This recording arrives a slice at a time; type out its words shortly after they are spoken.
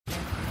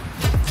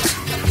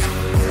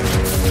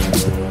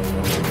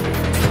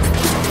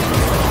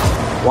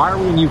Why are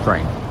we in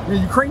Ukraine? You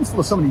know, Ukraine's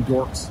full of so many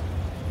dorks.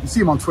 You see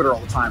them on Twitter all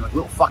the time, like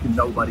little fucking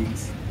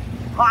nobodies.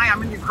 Hi,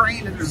 I'm in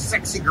Ukraine and there's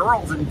sexy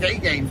girls and gay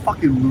game.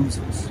 Fucking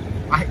losers.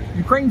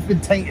 Ukraine's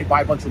been tainted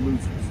by a bunch of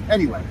losers.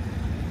 Anyway,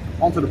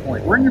 on to the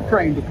point. We're in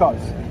Ukraine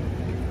because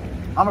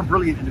I'm a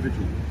brilliant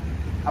individual.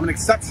 I'm an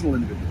exceptional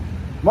individual.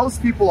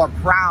 Most people are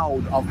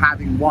proud of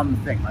having one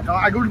thing. Like,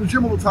 I go to the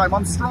gym all the time.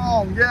 I'm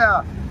strong.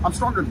 Yeah, I'm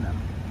stronger than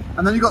them.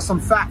 And then you got some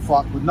fat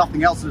fuck with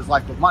nothing else in his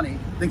life but money,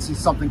 thinks he's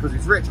something because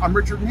he's rich. I'm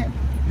richer than him.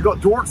 You got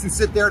dorks who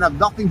sit there and have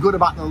nothing good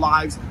about their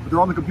lives, but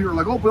they're on the computer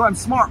like, oh, but I'm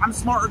smart. I'm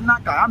smarter than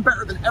that guy. I'm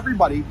better than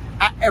everybody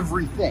at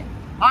everything.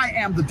 I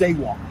am the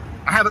daywalker.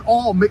 I have it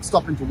all mixed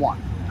up into one.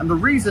 And the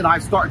reason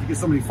I've started to get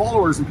so many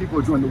followers and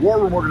people who join the War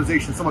Room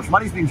organization, so much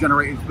money's being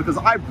generated, is because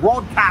I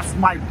broadcast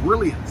my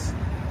brilliance.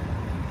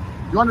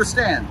 You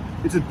understand?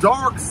 It's a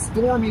dark,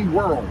 stormy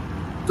world.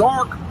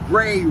 Dark,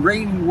 gray,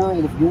 rainy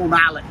world of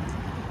normality.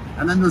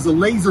 And then there's a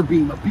laser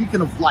beam, a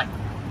beacon of light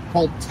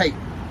called Tate,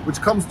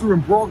 which comes through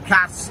and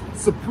broadcasts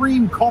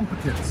supreme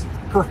competence,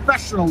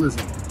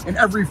 professionalism in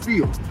every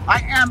field.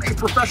 I am a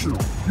professional.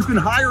 You can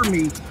hire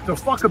me to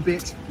fuck a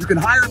bitch. You can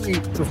hire me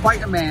to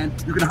fight a man.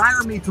 You can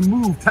hire me to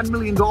move $10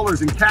 million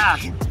in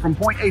cash from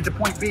point A to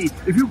point B.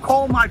 If you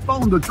call my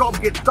phone, the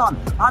job gets done.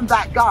 I'm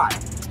that guy.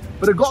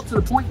 But it got to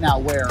the point now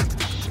where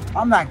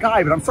I'm that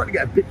guy, but I'm starting to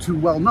get a bit too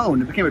well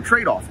known. It became a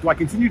trade-off. Do I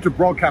continue to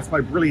broadcast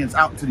my brilliance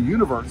out into the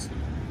universe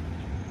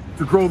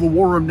to grow the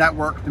War Room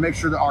network, to make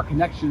sure that our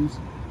connections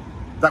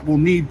that we'll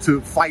need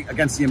to fight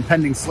against the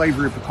impending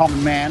slavery of the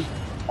common man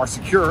are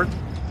secured?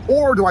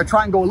 Or do I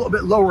try and go a little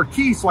bit lower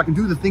key so I can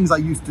do the things I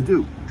used to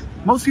do?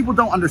 Most people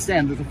don't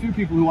understand. There's a few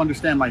people who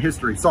understand my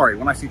history. Sorry,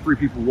 when I see three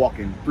people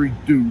walking, three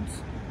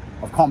dudes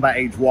of combat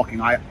age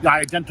walking, I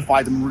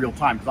identify them in real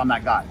time because I'm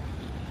that guy.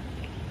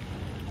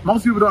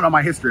 Most people don't know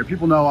my history.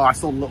 People know, oh, I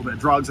sold a little bit of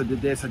drugs, I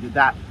did this, I did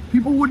that.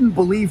 People wouldn't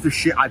believe the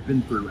shit I've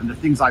been through and the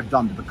things I've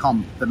done to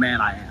become the man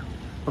I am.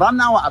 But I'm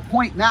now at a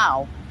point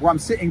now where I'm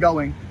sitting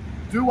going,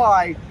 do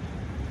I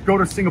go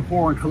to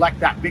Singapore and collect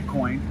that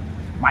Bitcoin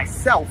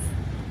myself,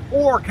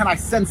 or can I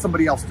send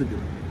somebody else to do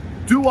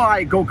it? Do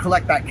I go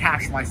collect that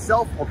cash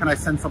myself, or can I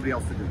send somebody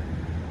else to do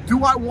it?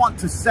 Do I want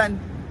to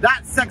send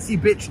that sexy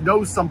bitch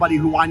knows somebody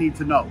who I need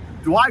to know?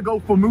 Do I go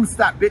famoose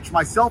that bitch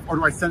myself, or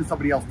do I send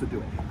somebody else to do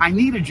it? I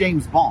need a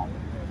James Bond.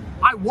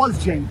 I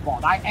was James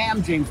Bond. I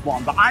am James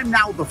Bond, but I'm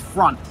now the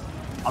front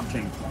of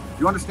James Bond. Do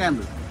you understand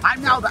this?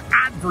 I'm now the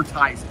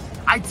advertising.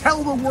 I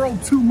tell the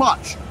world too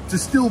much to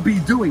still be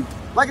doing it.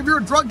 Like if you're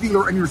a drug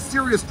dealer and you're a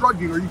serious drug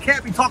dealer, you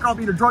can't be talking about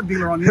being a drug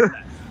dealer on the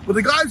internet. But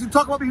the guys who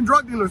talk about being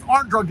drug dealers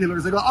aren't drug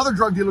dealers. They got other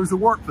drug dealers who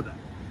work for them.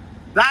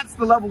 That's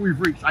the level we've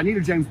reached. I need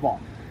a James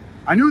Bond.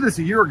 I knew this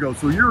a year ago.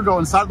 So a year ago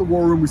inside the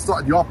War Room, we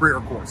started the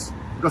operator course.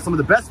 We've got some of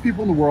the best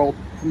people in the world,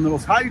 some of the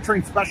most highly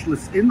trained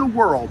specialists in the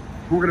world,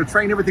 who are going to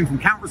train everything from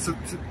counter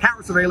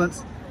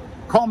surveillance,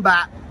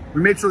 combat.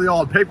 We made sure they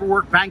all had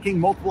paperwork, banking,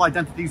 multiple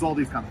identities, all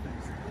these kind of things.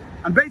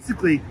 And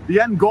basically, the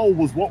end goal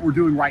was what we're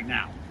doing right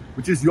now,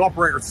 which is the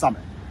Operator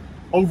Summit.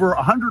 Over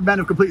 100 men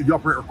have completed the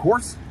Operator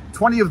course.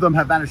 20 of them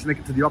have managed to make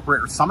it to the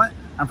Operator Summit.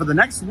 And for the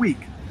next week,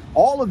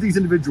 all of these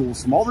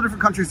individuals from all the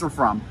different countries they're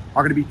from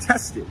are going to be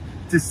tested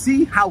to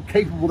see how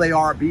capable they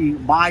are at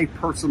being my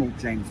personal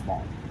James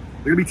Bond.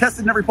 They're going to be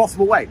tested in every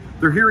possible way.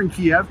 They're here in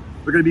Kiev.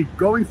 They're going to be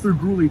going through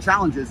grueling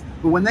challenges.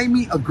 But when they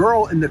meet a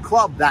girl in the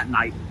club that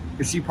night,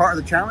 is she part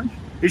of the challenge?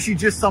 Is she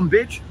just some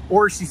bitch?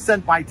 Or is she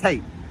sent by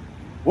Tate?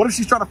 What if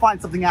she's trying to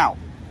find something out?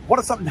 What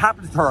if something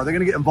happens to her? Are they going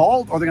to get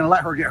involved, or are they going to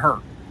let her get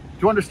hurt?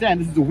 To understand,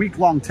 this is a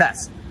week-long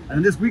test. And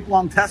in this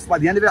week-long test, by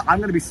the end of it, I'm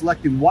going to be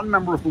selecting one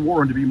member of the War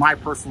Room to be my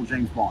personal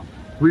James Bond.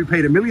 He'll be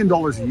paid $1 million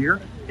a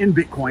year in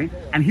Bitcoin,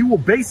 and he will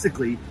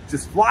basically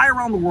just fly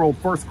around the world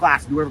first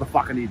class and do whatever the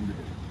fuck I need him to do.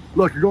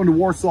 Look, you're going to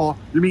Warsaw,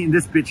 you're meeting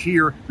this bitch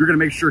here, you're going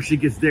to make sure she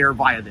gets there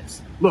via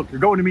this. Look,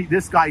 you're going to meet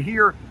this guy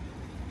here.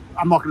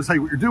 I'm not going to tell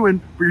you what you're doing,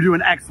 but you're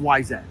doing X,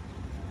 Y, Z.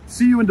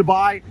 See you in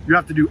Dubai, you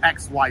have to do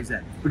X, Y, Z.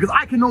 Because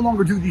I can no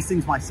longer do these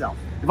things myself.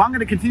 If I'm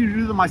going to continue to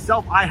do them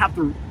myself, I have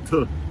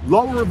to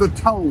lower the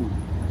tone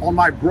on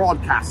my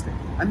broadcasting.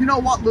 And you know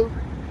what, Luke?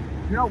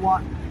 You know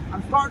what?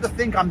 I'm starting to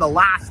think I'm the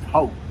last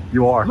hope.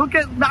 You are.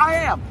 I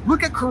am.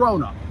 Look at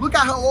Corona. Look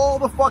at how all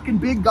the fucking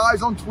big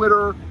guys on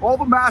Twitter, all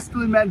the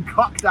masculine men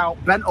cucked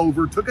out, bent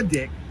over, took a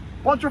dick.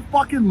 Bunch of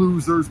fucking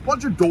losers,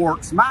 bunch of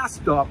dorks,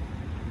 masked up.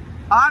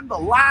 I'm the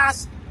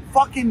last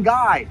fucking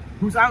guy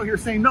who's out here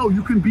saying, no,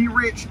 you can be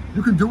rich,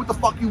 you can do what the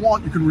fuck you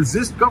want, you can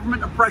resist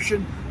government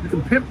oppression, you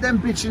can pimp them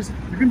bitches,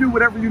 you can do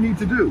whatever you need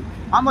to do.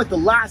 I'm like the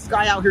last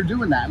guy out here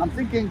doing that. And I'm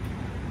thinking,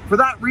 for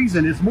that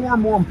reason, it's more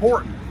and more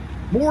important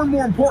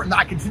that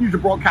I continue to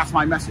broadcast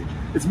my message.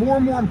 It's more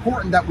and more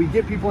important that we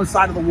get people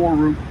inside of the War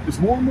Room. It's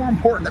more and more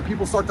important that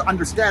people start to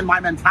understand my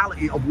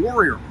mentality of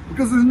warrior,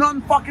 because there's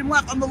none fucking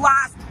left. I'm the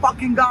last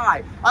fucking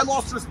guy. I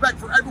lost respect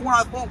for everyone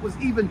I thought was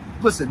even,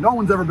 listen, no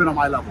one's ever been on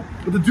my level,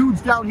 but the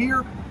dudes down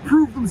here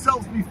proved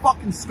themselves to be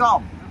fucking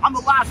scum. I'm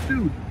the last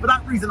dude. For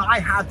that reason, I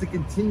had to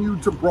continue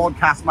to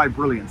broadcast my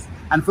brilliance.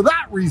 And for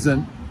that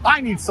reason,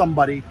 I need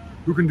somebody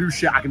who can do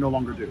shit I can no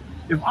longer do.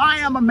 If I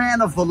am a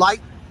man of the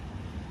light,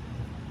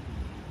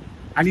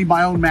 I need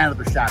my own man of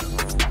the shadows.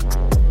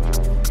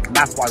 And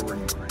that's why we're in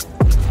Ukraine.